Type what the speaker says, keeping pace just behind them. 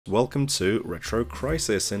Welcome to Retro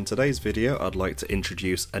Crisis. In today's video I'd like to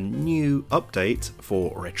introduce a new update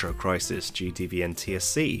for Retro Crisis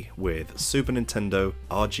GDV-NTSC with Super Nintendo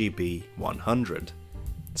RGB 100.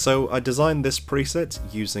 So I designed this preset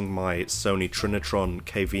using my Sony Trinitron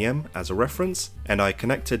KVM as a reference, and I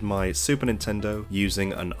connected my Super Nintendo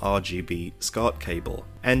using an RGB SCART cable.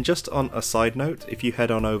 And just on a side note, if you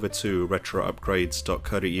head on over to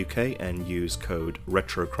retroupgrades.co.uk and use code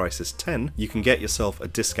RetroCrisis10, you can get yourself a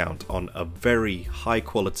discount on a very high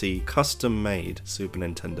quality custom made Super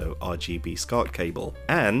Nintendo RGB SCART cable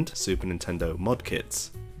and Super Nintendo mod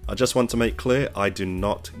kits. I just want to make clear, I do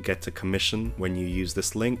not get a commission when you use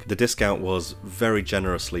this link. The discount was very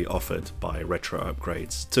generously offered by Retro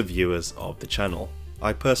Upgrades to viewers of the channel.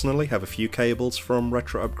 I personally have a few cables from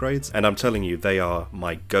Retro Upgrades, and I'm telling you, they are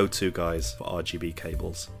my go-to guys for RGB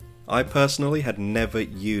cables. I personally had never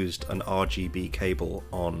used an RGB cable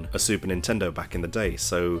on a Super Nintendo back in the day,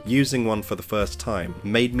 so using one for the first time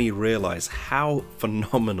made me realize how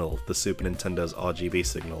phenomenal the Super Nintendo's RGB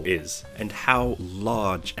signal is, and how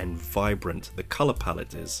large and vibrant the color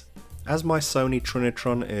palette is. As my Sony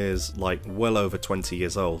Trinitron is like well over 20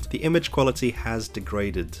 years old, the image quality has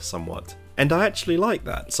degraded somewhat. And I actually like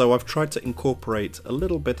that, so I've tried to incorporate a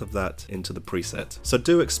little bit of that into the preset. So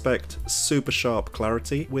do expect super sharp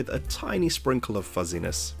clarity with a tiny sprinkle of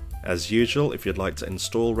fuzziness. As usual, if you'd like to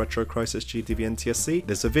install Retro Crisis GDV-NTSC,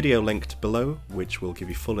 there's a video linked below which will give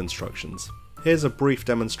you full instructions. Here's a brief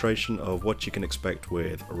demonstration of what you can expect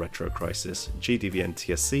with Retro Crisis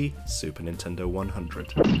GDV-NTSC Super Nintendo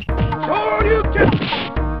 100.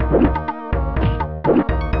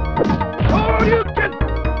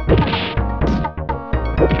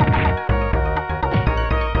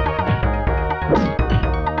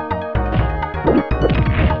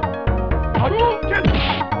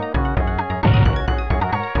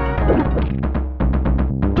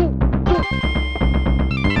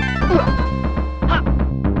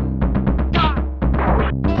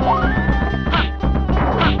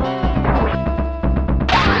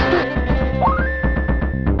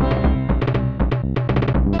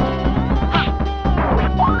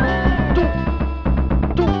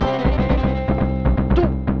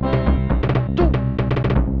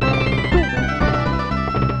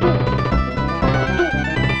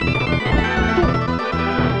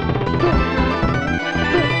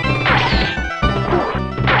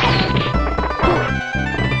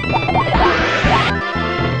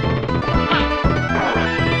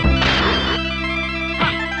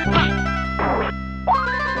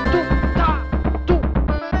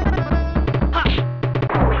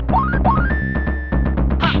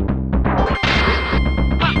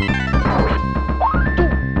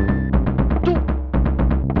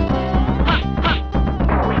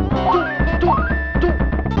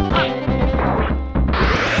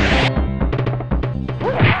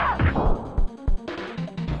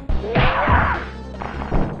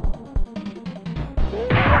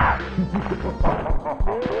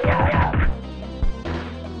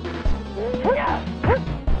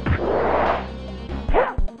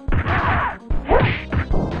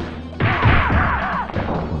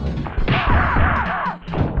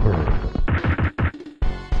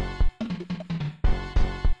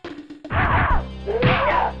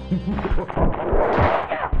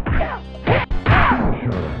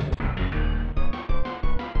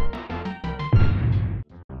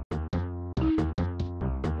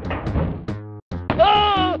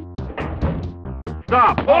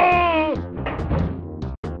 Stop! Oh!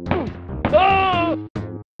 Oh!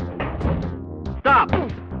 Stop!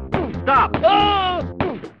 Stop! Oh!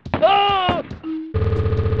 Oh!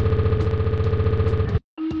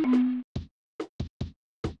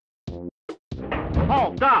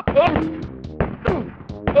 Halt! Stop! Oh!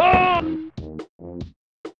 Oh!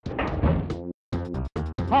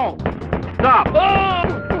 Halt! Stop! Oh!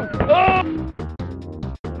 Oh!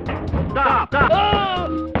 Stop!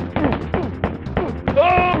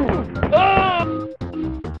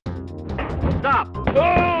 Stop!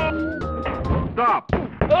 Oh! Stop!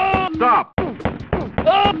 Stop!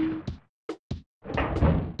 Stop!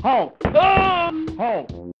 Halt! Halt!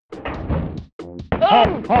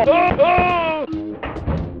 Halt! Halt!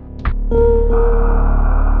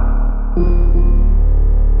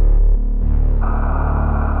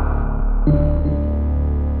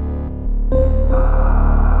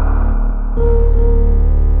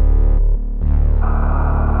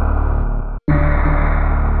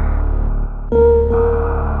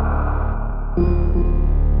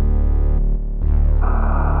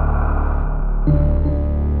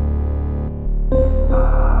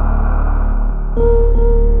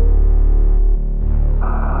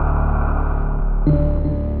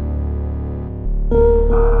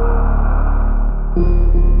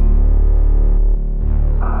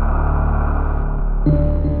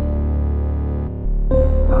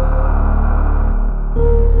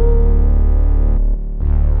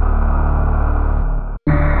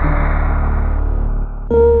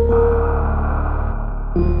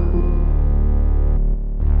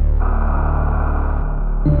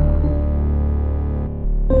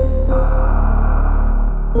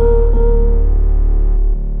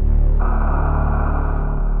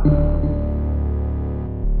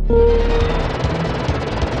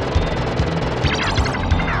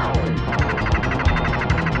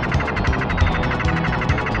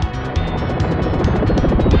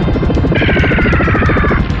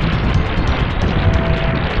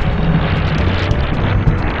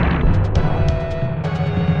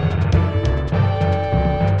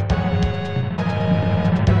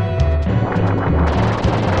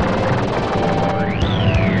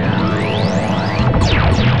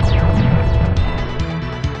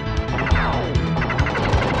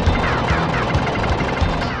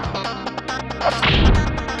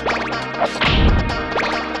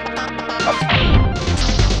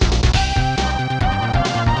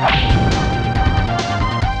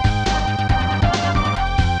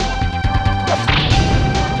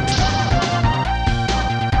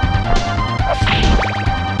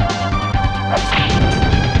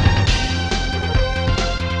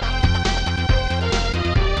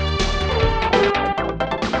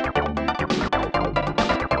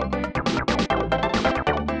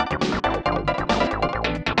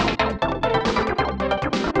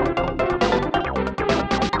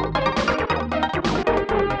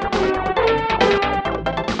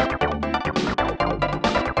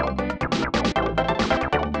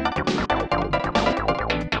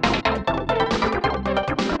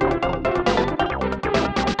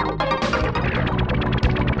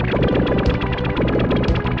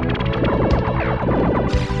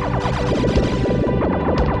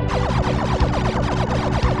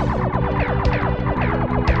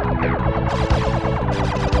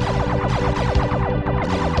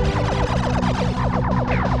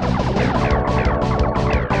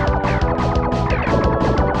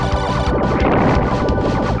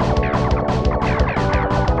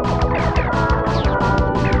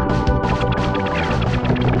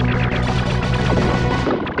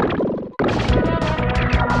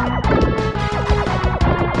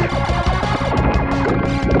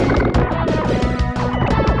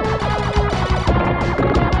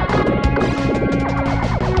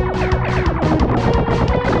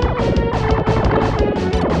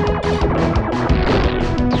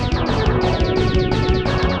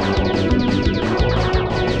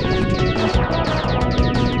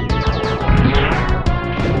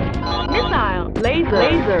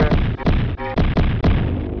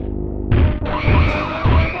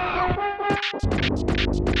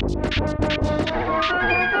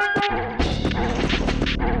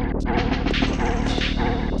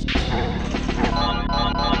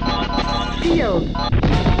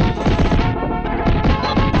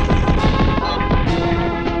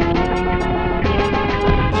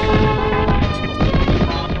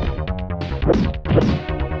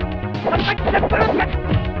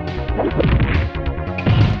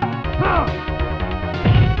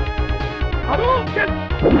 Hadouken!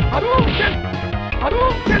 Hadouken!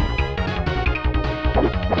 Hadouken!